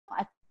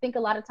think a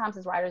lot of times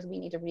as writers, we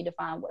need to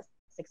redefine what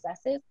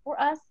success is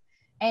for us.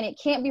 And it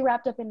can't be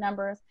wrapped up in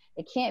numbers.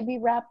 It can't be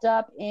wrapped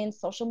up in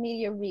social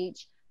media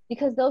reach,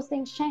 because those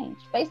things change.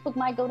 Facebook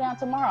might go down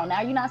tomorrow.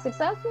 Now you're not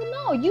successful?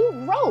 No, you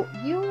wrote.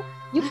 You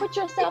put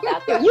yourself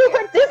out there. You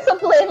were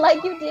disciplined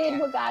like you did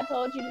what God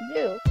told you to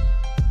do.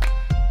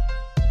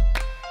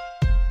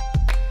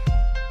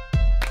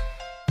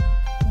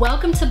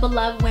 Welcome to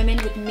Beloved Women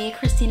with me,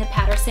 Christina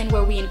Patterson,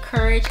 where we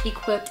encourage,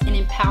 equip, and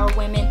empower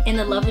women in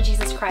the love of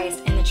Jesus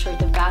Christ and the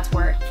truth of God's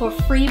Word. For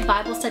free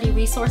Bible study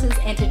resources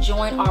and to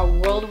join our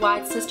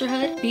worldwide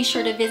sisterhood, be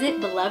sure to visit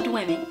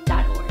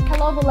belovedwomen.org.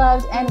 Hello,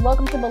 beloved, and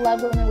welcome to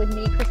Beloved Women with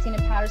me, Christina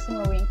Patterson,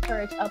 where we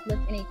encourage,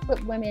 uplift, and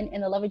equip women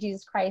in the love of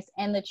Jesus Christ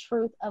and the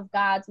truth of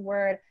God's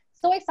Word.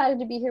 So excited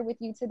to be here with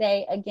you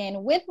today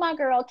again with my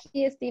girl,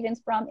 Kia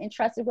Stevens from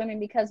Entrusted Women,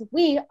 because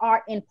we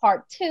are in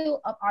part 2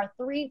 of our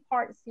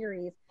 3-part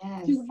series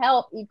to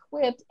help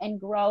equip and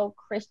grow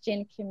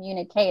Christian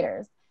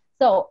communicators.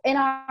 So in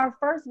our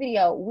first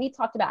video, we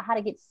talked about how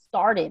to get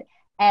started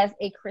as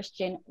a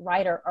Christian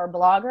writer or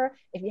blogger.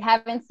 If you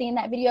haven't seen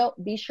that video,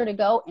 be sure to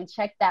go and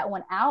check that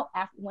one out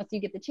once you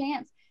get the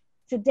chance.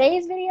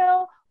 Today's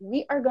video,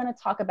 we are going to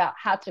talk about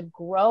how to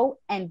grow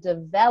and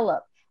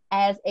develop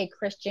as a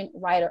Christian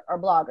writer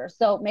or blogger.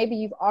 So maybe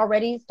you've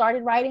already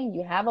started writing,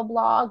 you have a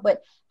blog,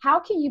 but how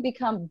can you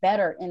become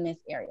better in this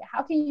area?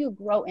 How can you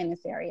grow in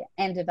this area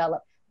and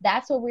develop?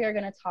 That's what we are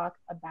going to talk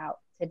about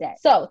today.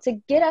 So to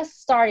get us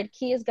started,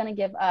 Kia is going to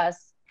give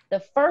us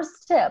the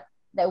first tip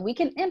that we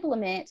can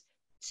implement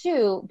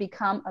to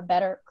become a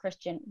better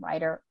Christian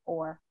writer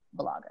or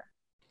blogger.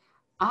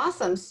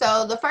 Awesome.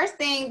 So the first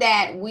thing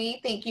that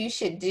we think you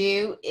should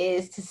do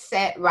is to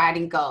set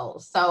writing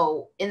goals.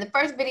 So in the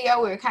first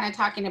video, we were kind of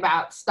talking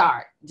about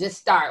just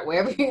start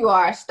wherever you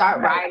are,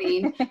 start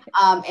writing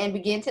and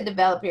begin to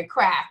develop your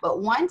craft. But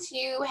once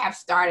you have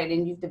started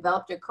and you've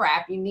developed your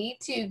craft, you need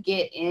to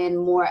get in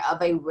more of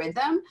a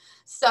rhythm.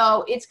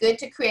 So it's good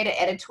to create an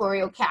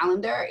editorial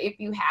calendar if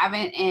you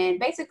haven't. And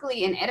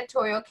basically an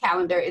editorial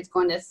calendar is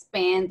going to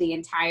span the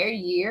entire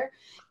year,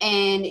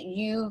 and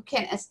you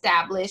can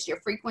establish your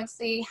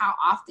frequency, how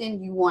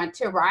often you want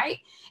to write,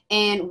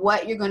 and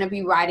what you're going to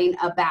be writing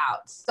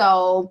about.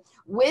 So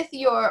with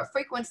your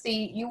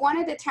frequency, you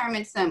want to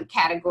determine some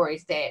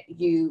categories that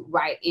you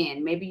write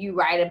in. Maybe you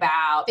write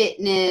about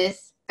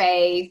fitness,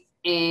 faith,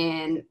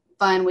 and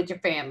fun with your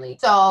family.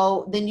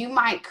 So then you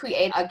might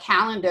create a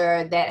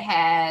calendar that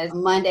has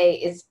Monday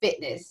is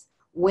fitness,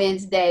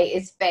 Wednesday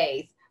is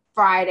faith,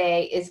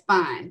 Friday is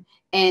fun.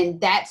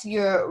 And that's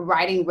your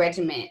writing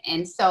regimen.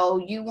 And so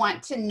you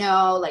want to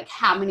know like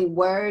how many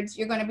words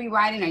you're going to be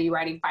writing. Are you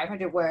writing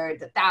 500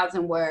 words,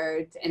 1,000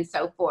 words, and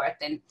so forth?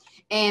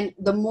 And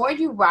the more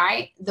you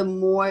write, the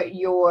more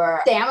your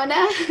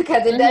stamina,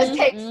 because it does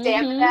take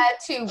stamina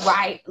to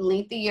write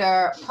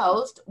lengthier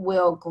posts,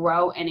 will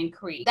grow and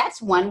increase. That's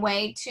one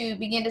way to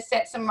begin to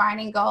set some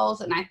writing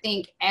goals. And I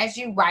think as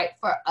you write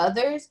for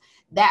others,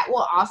 that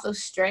will also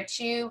stretch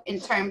you in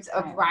terms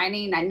of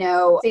writing. I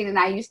know Christina and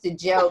I used to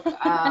joke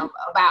about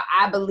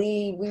I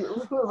believe. We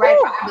were writing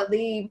for I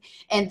believe,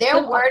 and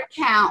their word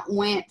count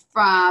went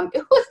from,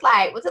 it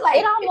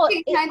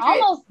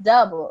almost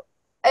doubled.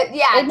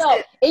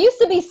 It used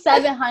to be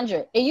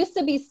 700. It used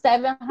to be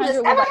 700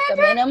 was like the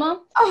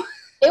minimum. Oh.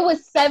 It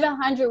was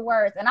 700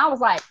 words, and I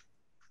was like,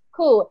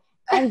 cool.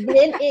 And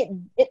then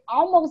it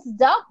almost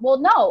doubled. Well,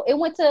 no, it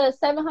went to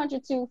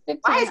 700 to 1,500.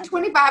 Why is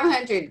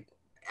 2,500?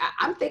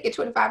 I'm thinking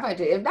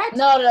 2,500. If that's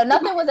no,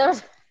 nothing was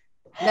ever.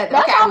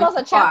 That's almost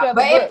a chapter of a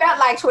book. But it felt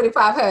like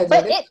 2,500.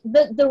 But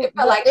it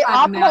felt like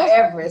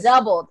almost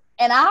doubled,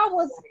 and I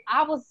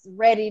was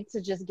ready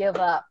to just give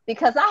up,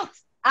 because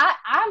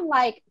I'm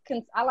like,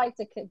 I like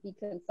to be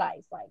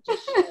concise, like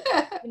just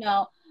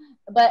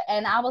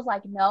and I was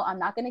like, no, I'm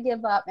not going to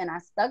give up, and I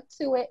stuck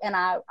to it, and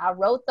I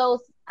wrote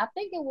those. I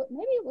think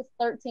maybe it was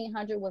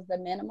 1,300 was the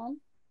minimum.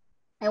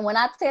 And when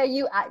I tell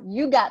you,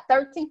 you got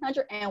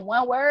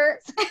 1,301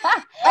 words,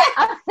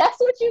 that's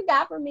what you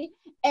got from me.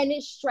 And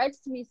it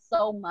stretched me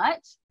so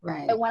much.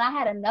 Right. And when I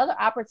had another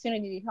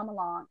opportunity to come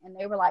along and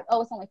they were like,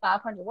 oh, it's only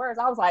 500 words.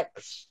 I was like,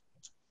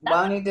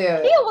 won't you do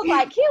it? Kia was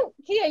like,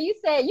 Kia, you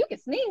said you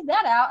could sneeze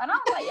that out. And I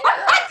was like, yeah.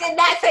 I did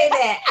not say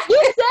that.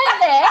 You said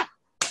that.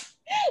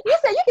 You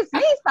said you can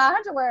sneeze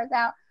 500 words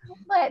out.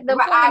 But the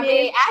point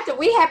is, after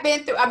we have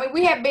been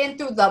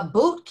through the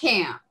boot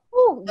camp.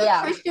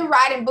 Christian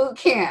writing boot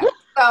camp.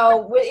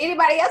 So when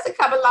anybody else would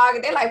come along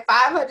and they're like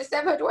 500,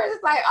 700 words,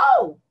 it's like,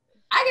 oh,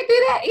 I can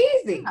do that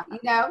easy.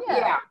 Yeah.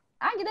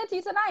 I can get that to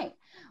you tonight.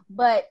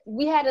 But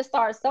we had to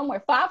start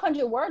somewhere.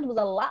 500 words was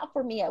a lot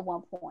for me at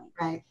one point.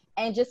 Right.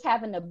 And just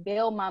having to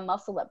build my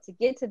muscle up to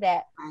get to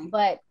that. Right.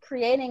 But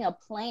creating a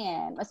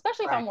plan,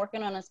 especially if I'm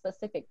working on a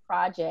specific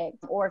project,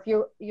 or if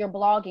you're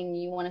blogging,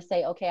 you want to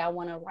say, okay, I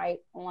want to write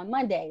on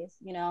Mondays,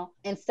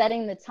 and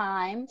setting the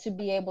time to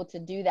be able to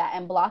do that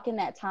and blocking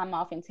that time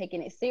off and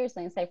taking it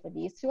seriously and say, for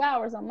these 2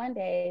 hours on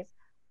Mondays,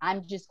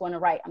 I'm just going to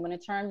write. I'm going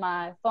to turn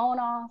my phone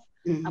off.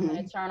 I'm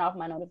going to turn off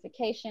my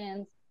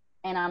notifications,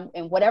 and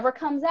whatever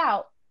comes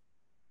out,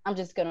 I'm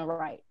just going to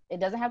write. It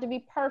doesn't have to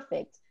be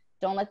perfect.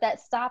 Don't let that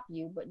stop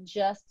you, but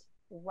just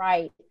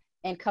write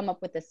and come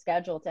up with a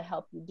schedule to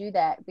help you do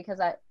that. Because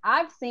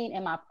I've seen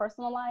in my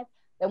personal life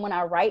that when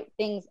I write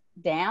things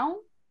down,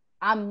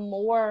 I'm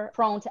more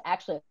prone to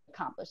actually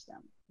accomplish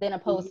them than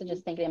opposed to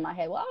just thinking in my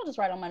head, well, I'll just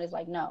write on Mondays.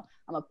 Like, no,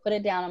 I'm going to put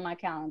it down on my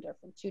calendar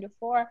from 2 to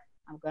 4.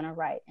 I'm going to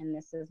write, and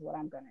this is what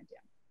I'm going to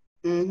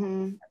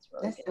do.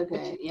 That's so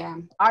good. Yeah.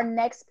 Our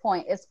next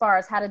point, as far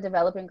as how to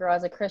develop and grow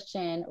as a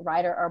Christian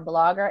writer or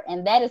blogger,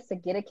 and that is to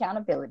get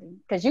accountability,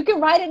 because you can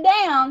write it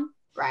down,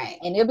 right,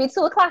 and it'll be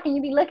 2 o'clock and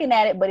you'll be looking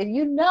at it. But if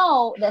you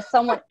know that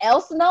someone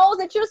else knows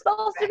that you're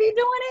supposed to be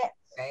doing it,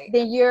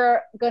 then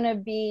you're going to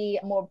be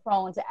more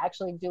prone to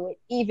actually do it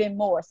even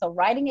more. So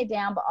writing it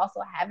down, but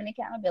also having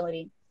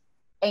accountability.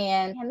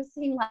 And this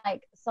seemed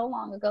like so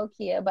long ago,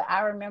 Kia, but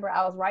I remember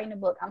I was writing a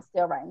book. I'm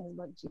still writing this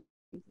book. Jesus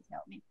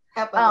help me.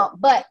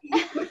 But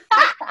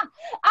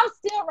I'm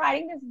still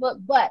writing this book.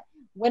 But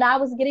when I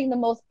was getting the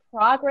most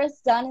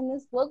progress done in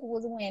this book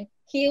was when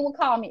Kia would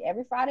call me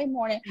every Friday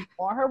morning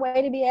on her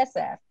way to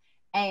BSF.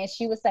 And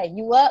she would say,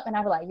 you up? And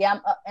I was like, yeah,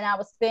 I'm up. And I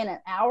would spend an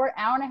hour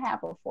and a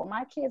half before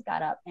my kids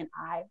got up, and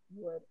I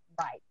would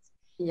write.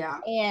 Yeah.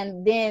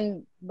 And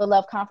then the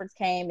Love Conference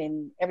came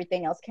and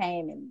everything else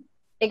came, and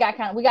we got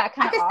kind of I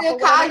can still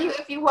call you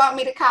if you want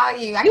me to call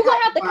you. You're going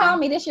to have to call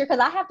me this year,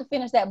 because I have to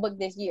finish that book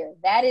this year.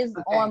 That is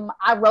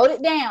I wrote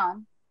it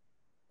down.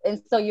 And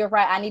so you're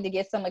right. I need to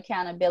get some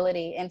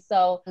accountability. And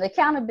so the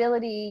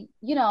accountability,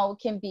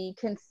 can be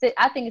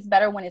I think it's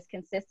better when it's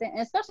consistent,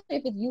 and especially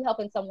if it's you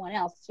helping someone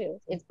else too.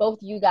 It's both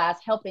you guys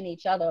helping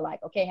each other.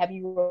 Like, okay, have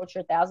you wrote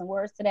your 1,000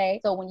 words today?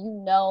 So when you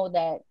know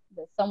that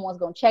someone's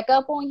going to check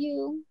up on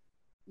you,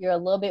 you're a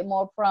little bit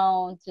more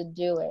prone to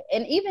do it.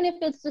 And even if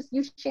it's just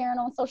you sharing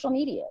on social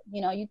media,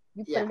 you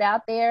put it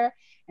out there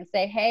and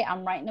say, hey,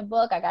 I'm writing a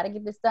book. I got to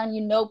get this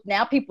done.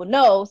 Now people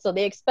know. So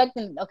they're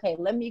expecting, okay,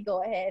 let me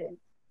go ahead and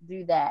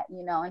do that,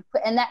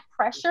 and that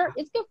pressure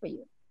is good for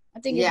you. I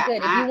think it's good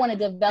if you want to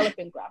develop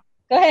and grow.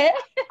 Go ahead.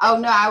 Oh,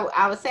 no,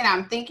 I was saying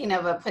I'm thinking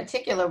of a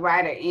particular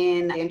writer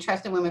in the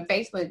Entrusted Women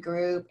Facebook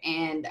group,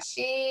 and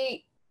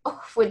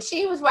when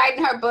she was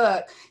writing her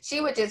book,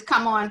 she would just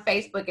come on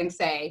Facebook and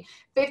say,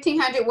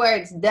 1,500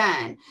 words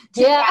done.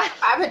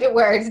 500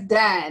 words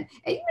done.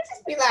 And you would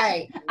just be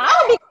like,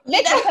 I'll be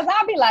because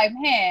I'll be like,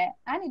 man,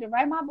 I need to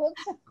write my book.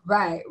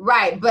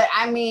 Right. But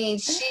I mean,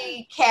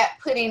 she kept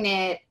putting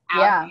it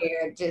out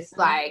there, just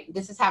like,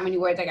 this is how many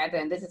words I got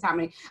done. This is how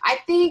many. I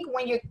think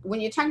when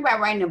you're talking about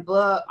writing a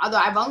book, although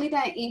I've only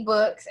done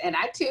ebooks, and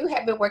I too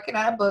have been working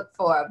on a book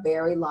for a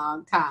very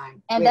long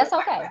time. And that's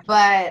okay.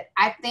 But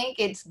I think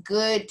it's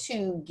good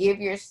to give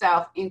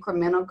yourself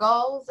incremental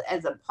goals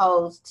as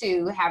opposed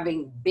to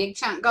having big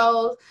chunk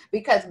goals,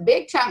 because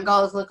big chunk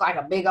goals look like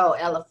a big old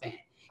elephant.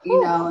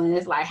 And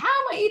it's like, how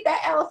am I eat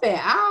that elephant?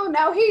 I don't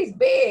know. He's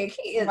big.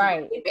 He is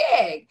really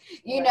big,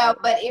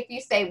 but if you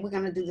say we're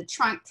going to do the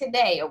trunk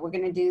today, or we're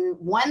going to do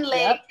one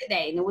leg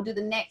today, and then we'll do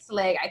the next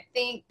leg, I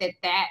think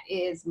that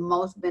is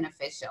most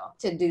beneficial,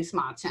 to do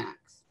small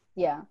chunks.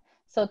 Yeah.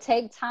 So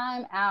take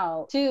time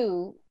out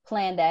to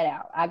plan that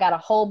out. I got a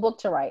whole book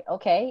to write.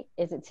 Okay.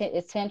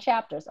 It's 10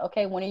 chapters.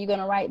 Okay. When are you going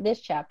to write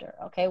this chapter?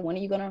 Okay. When are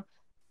you going to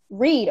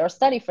read or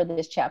study for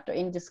this chapter?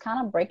 And just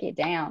kind of break it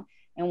down,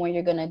 and when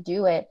you're going to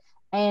do it.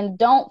 And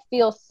don't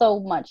feel so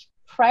much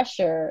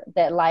pressure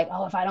that, like,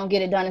 oh, if I don't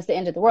get it done, it's the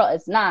end of the world.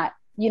 It's not.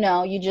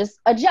 You just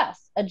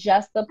adjust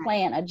the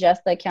plan,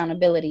 adjust the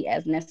accountability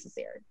as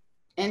necessary.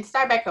 And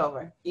start back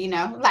over.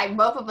 Like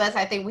both of us,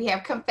 I think we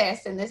have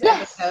confessed in this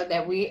episode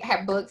that we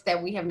have books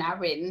that we have not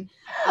written.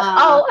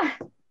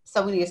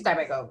 So we need to start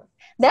back over.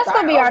 That's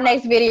going to be our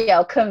next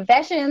video,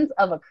 Confessions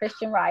of a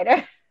Christian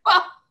Writer.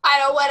 Well, I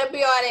don't want to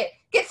be on it.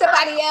 Get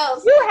somebody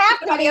else. You have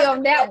to be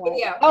on that one.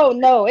 Video. Oh,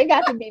 no, it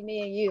got to be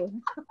me and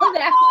you.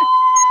 That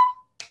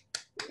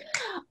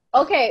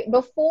one. Okay,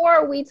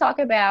 before we talk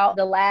about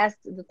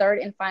the third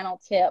and final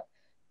tip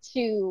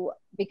to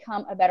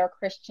become a better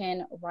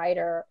Christian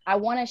writer, I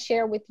want to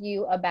share with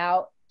you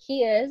about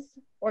Kia's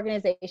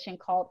organization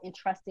called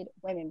Entrusted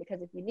Women,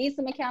 because if you need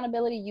some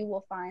accountability, you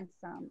will find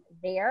some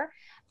there.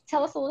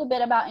 Tell us a little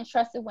bit about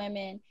Entrusted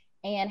Women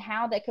and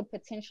how that could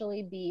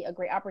potentially be a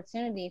great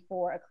opportunity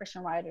for a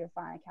Christian writer to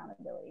find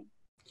accountability.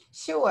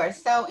 Sure.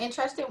 So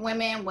Entrusted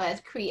Women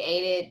was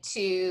created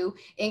to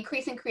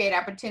increase and create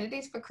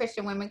opportunities for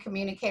Christian women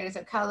communicators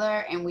of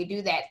color. And we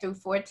do that through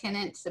 4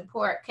 tenets: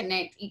 support,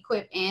 connect,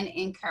 equip, and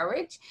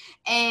encourage.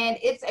 And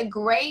it's a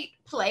great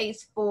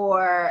place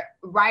for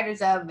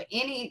writers at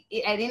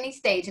any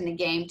stage in the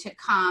game to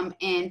come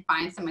and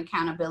find some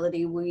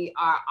accountability. We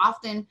are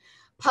often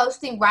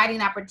posting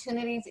writing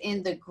opportunities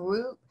in the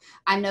group.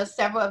 I know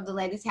several of the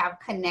ladies have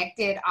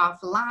connected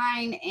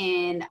offline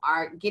and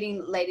are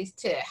getting ladies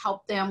to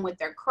help them with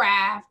their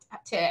craft,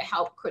 to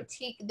help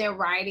critique their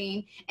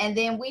writing. And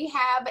then we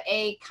have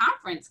a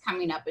conference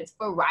coming up. It's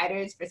for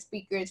writers, for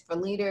speakers, for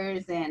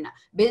leaders, and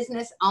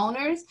business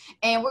owners.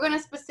 And we're going to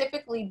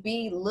specifically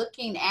be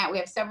looking at, we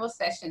have several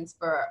sessions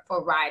for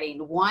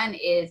writing. One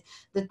is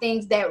the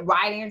things that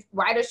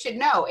writers should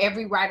know,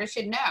 every writer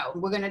should know.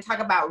 We're going to talk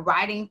about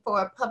writing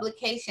for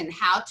publication communication,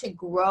 how to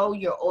grow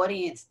your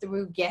audience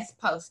through guest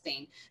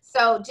posting.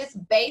 So just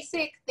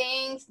basic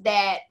things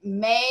that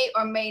may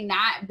or may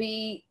not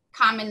be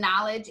common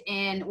knowledge,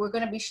 and we're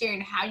going to be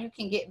sharing how you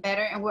can get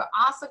better. And we're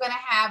also going to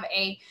have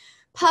a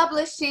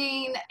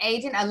publishing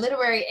agent, a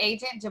literary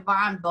agent,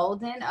 Javon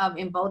Bolden of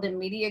Embolden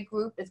Media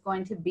Group, is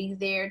going to be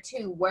there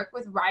to work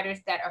with writers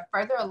that are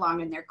further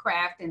along in their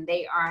craft and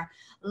they are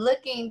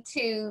looking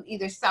to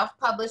either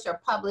self-publish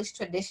or publish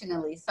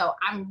traditionally. So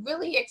I'm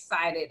really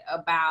excited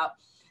about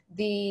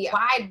the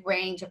wide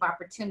range of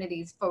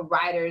opportunities for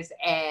writers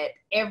at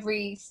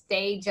every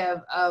stage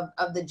of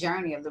the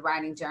journey, of the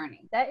writing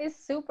journey. That is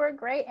super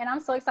great. And I'm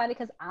so excited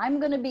because I'm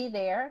going to be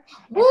there.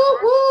 Woo,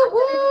 woo,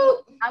 woo.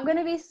 I'm going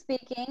to be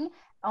speaking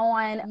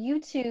on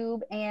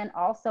YouTube and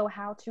also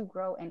how to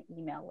grow an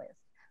email list.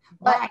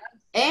 But right.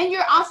 And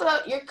you're also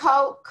you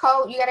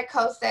got a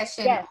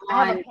co-session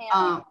on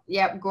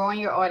growing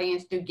your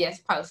audience through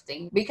guest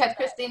posting, because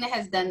Christina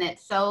has done that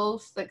so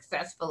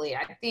successfully.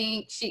 I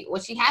think she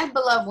has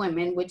Beloved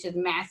Women, which is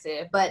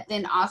massive, but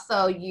then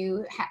also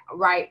you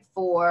write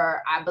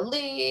for, I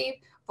believe,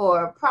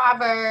 for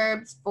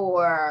Proverbs,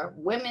 for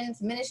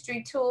women's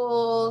ministry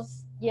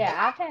tools.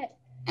 Yeah,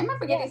 am I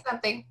forgetting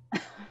something?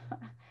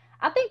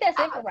 I think that's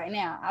it for right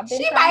now.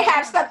 She might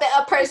have something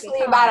up her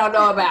sleeve I don't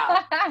know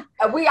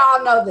about. We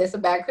all know this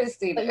about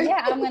Christina. But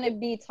yeah, I'm going to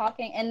be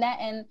talking,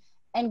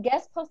 and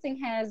guest posting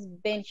has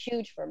been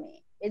huge for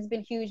me. It's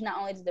been huge not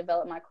only to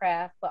develop my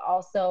craft, but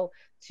also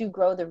to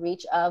grow the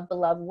reach of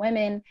Beloved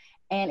Women.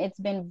 And it's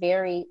been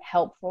very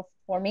helpful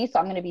for me. So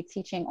I'm going to be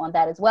teaching on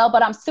that as well.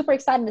 But I'm super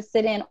excited to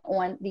sit in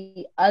on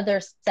the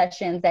other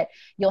sessions that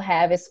you'll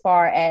have as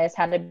far as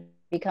how to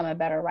become a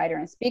better writer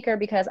and speaker,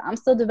 because I'm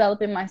still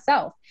developing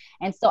myself.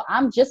 And so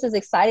I'm just as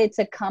excited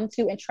to come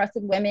to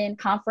Entrusted Women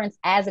Conference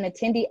as an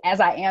attendee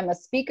as I am a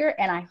speaker,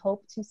 and I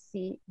hope to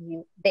see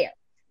you there.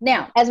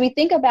 Now, as we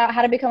think about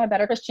how to become a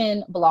better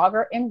Christian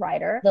blogger and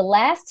writer, the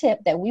last tip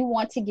that we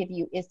want to give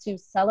you is to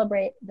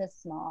celebrate the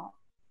small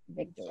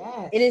victories.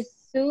 Yes. It is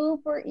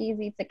super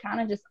easy to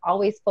kind of just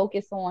always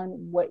focus on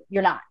what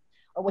you're not,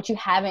 or what you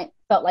haven't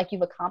felt like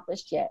you've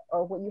accomplished yet,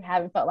 or what you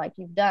haven't felt like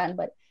you've done.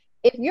 But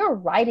if you're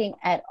writing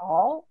at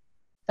all,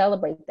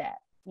 celebrate that.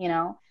 You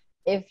know,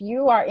 if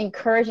you are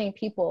encouraging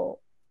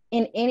people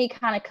in any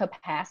kind of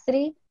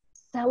capacity,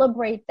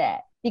 celebrate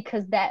that,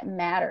 because that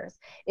matters.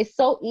 It's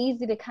so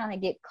easy to kind of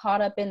get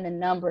caught up in the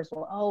numbers.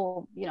 Well,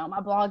 oh, you know,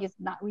 my blog is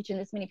not reaching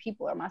this many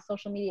people, or my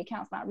social media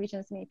account's not reaching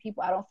this many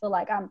people. I don't feel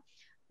like I'm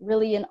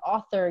really an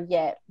author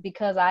yet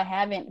because I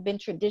haven't been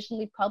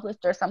traditionally published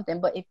or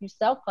something. But if you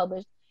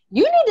self-publish,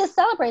 you need to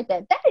celebrate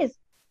that. That is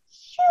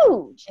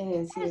huge. It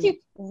is huge. You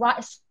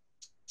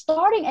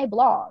starting a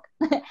blog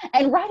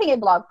and writing a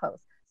blog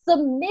post,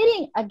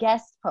 submitting a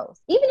guest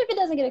post, even if it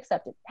doesn't get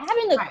accepted,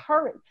 having the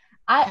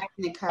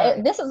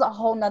courage. This is a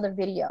whole nother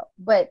video,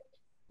 but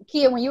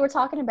Kia, when you were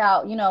talking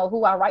about, you know,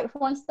 who I write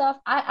for and stuff,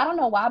 I don't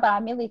know why, but I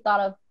immediately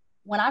thought of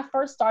when I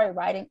first started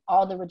writing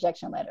all the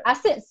rejection letters. I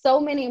sent so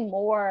many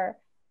more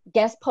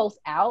guest posts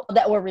out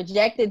that were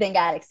rejected than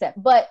got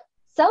accepted, but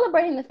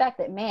celebrating the fact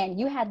that, man,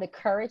 you had the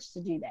courage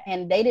to do that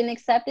and they didn't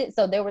accept it.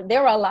 So there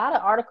were a lot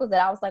of articles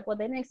that I was like, well,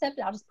 they didn't accept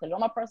it, I'll just put it on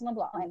my personal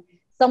blog, and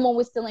someone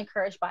was still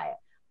encouraged by it.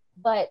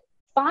 But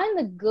find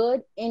the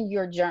good in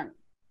your journey.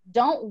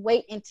 Don't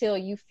wait until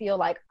you feel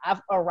like I've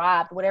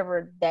arrived,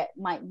 whatever that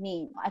might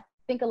mean. I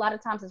think a lot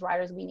of times as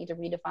writers, we need to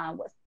redefine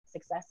what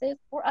success is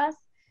for us.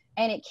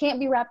 And it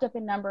can't be wrapped up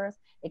in numbers.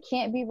 It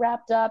can't be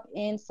wrapped up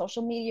in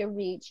social media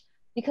reach,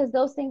 because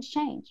those things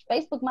change.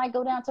 Facebook might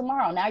go down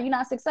tomorrow. Now you're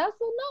not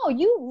successful. No,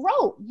 you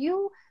wrote,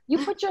 you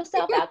put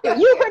yourself out there.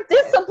 You were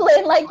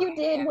disciplined, like you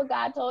did what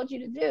God told you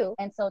to do.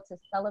 And so to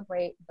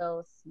celebrate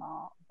those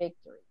small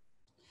victories.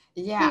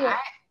 Yeah,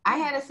 I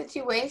had a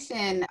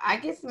situation, I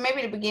guess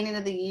maybe the beginning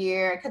of the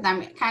year, because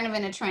I'm kind of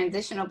in a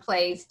transitional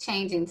place,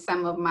 changing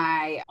some of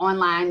my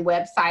online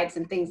websites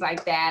and things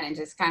like that, and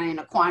just kind of in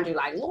a quandary,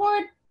 like,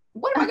 Lord,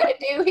 what am I going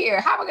to do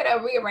here? How am I going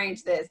to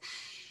rearrange this?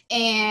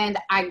 And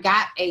I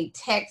got a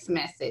text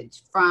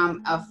message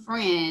from a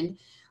friend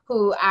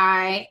who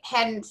I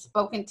hadn't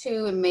spoken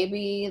to in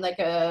maybe like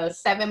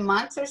 7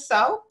 months or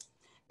so.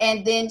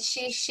 And then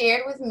she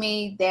shared with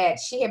me that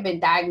she had been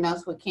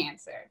diagnosed with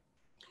cancer.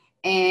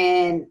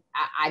 And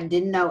I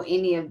didn't know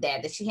any of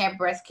that she had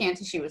breast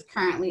cancer. She was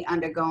currently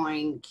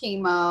undergoing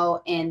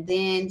chemo. And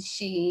then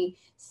she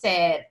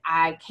said,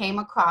 I came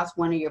across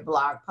one of your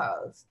blog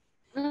posts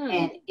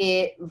and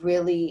it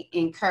really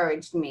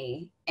encouraged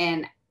me.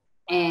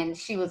 And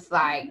she was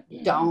like,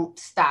 don't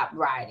stop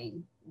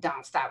writing.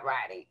 Don't stop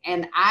writing.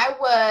 And I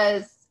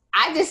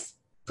just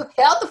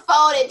held the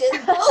phone and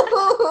just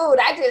boo-hoo-hooed.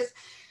 I just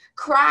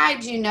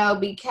cried, you know,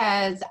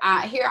 because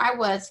here I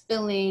was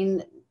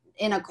feeling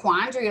in a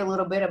quandary a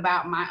little bit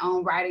about my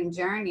own writing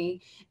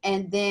journey.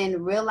 And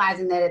then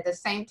realizing that at the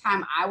same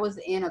time I was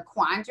in a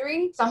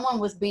quandary, someone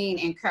was being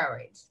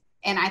encouraged.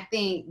 And I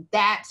think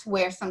that's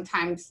where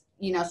sometimes,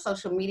 you know,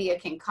 social media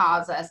can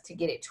cause us to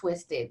get it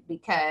twisted,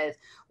 because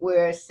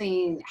we're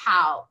seeing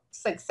how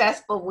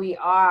successful we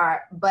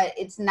are, but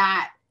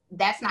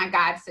that's not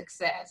God's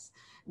success.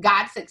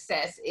 God's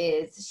success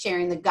is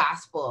sharing the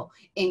gospel,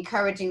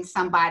 encouraging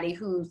somebody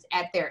who's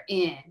at their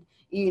end,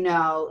 you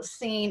know,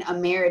 seeing a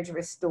marriage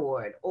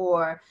restored,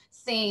 or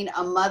seeing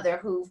a mother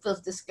who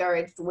feels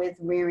discouraged with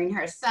rearing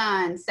her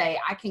son say,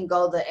 I can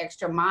go the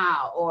extra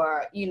mile,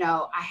 or, you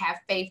know, I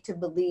have faith to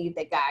believe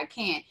that God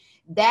can.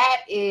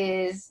 That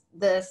is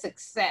the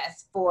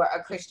success for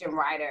a Christian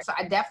writer. So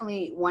I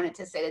definitely wanted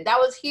to say that that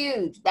was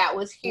huge. That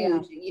was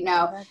huge. Yeah. You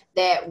know,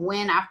 that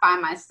when I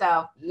find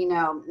myself, you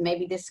know,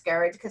 maybe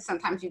discouraged, because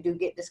sometimes you do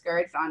get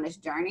discouraged on this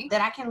journey,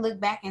 that I can look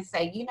back and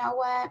say, you know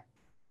what?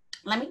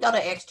 Let me go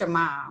the extra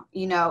mile.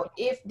 You know,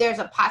 if there's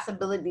a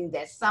possibility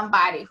that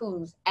somebody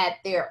who's at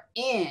their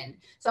end,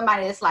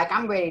 somebody that's like,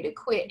 I'm ready to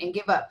quit and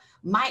give up,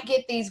 might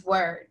get these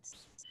words.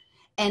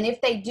 And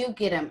if they do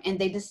get them and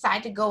they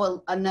decide to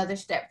go another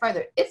step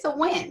further, it's a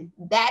win.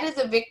 That is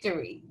a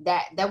victory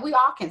that we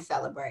all can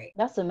celebrate.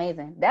 That's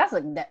amazing. That's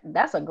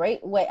a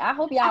great way. I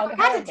hope y'all. I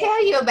forgot to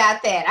tell you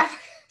about that.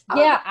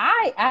 Yeah,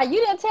 I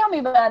you didn't tell me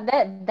about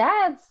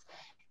that.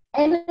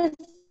 And it's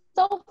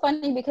so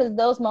funny because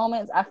those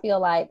moments, I feel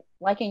like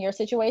in your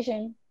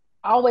situation,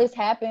 always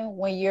happen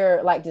when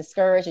you're like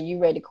discouraged and you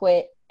ready to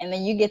quit, and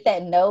then you get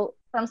that note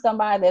from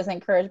somebody that's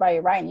encouraged by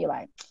your writing. You're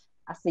like,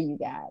 I see you,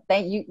 God.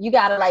 Thank you. You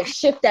got to like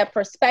shift that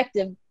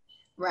perspective.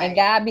 Right. And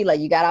God be like,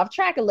 you got off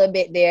track a little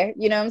bit there.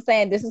 You know what I'm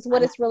saying? This is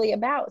what it's really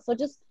about. So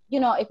just, you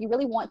know, if you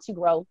really want to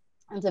grow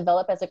and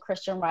develop as a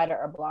Christian writer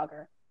or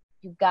blogger,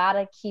 you got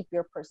to keep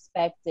your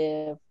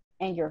perspective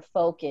and your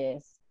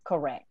focus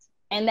correct.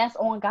 And that's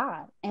on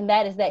God. And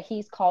that is that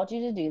he's called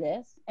you to do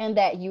this, and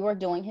that you are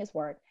doing his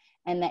work,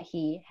 and that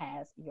he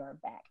has your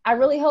back. I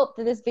really hope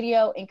that this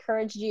video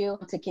encouraged you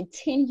to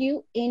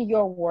continue in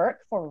your work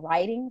for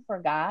writing for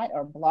God,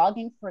 or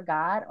blogging for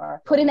God,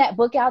 or putting that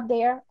book out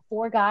there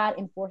for God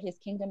and for his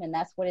kingdom. And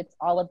that's what it's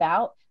all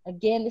about.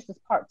 Again, this is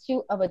part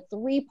 2 of a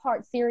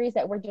 3-part series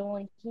that we're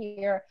doing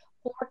here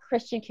for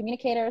Christian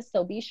communicators.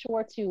 So be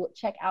sure to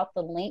check out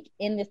the link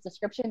in this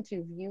description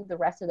to view the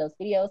rest of those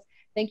videos.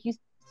 Thank you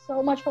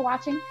so much for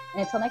watching.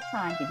 And until next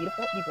time, be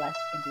beautiful, be blessed,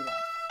 and be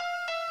loved.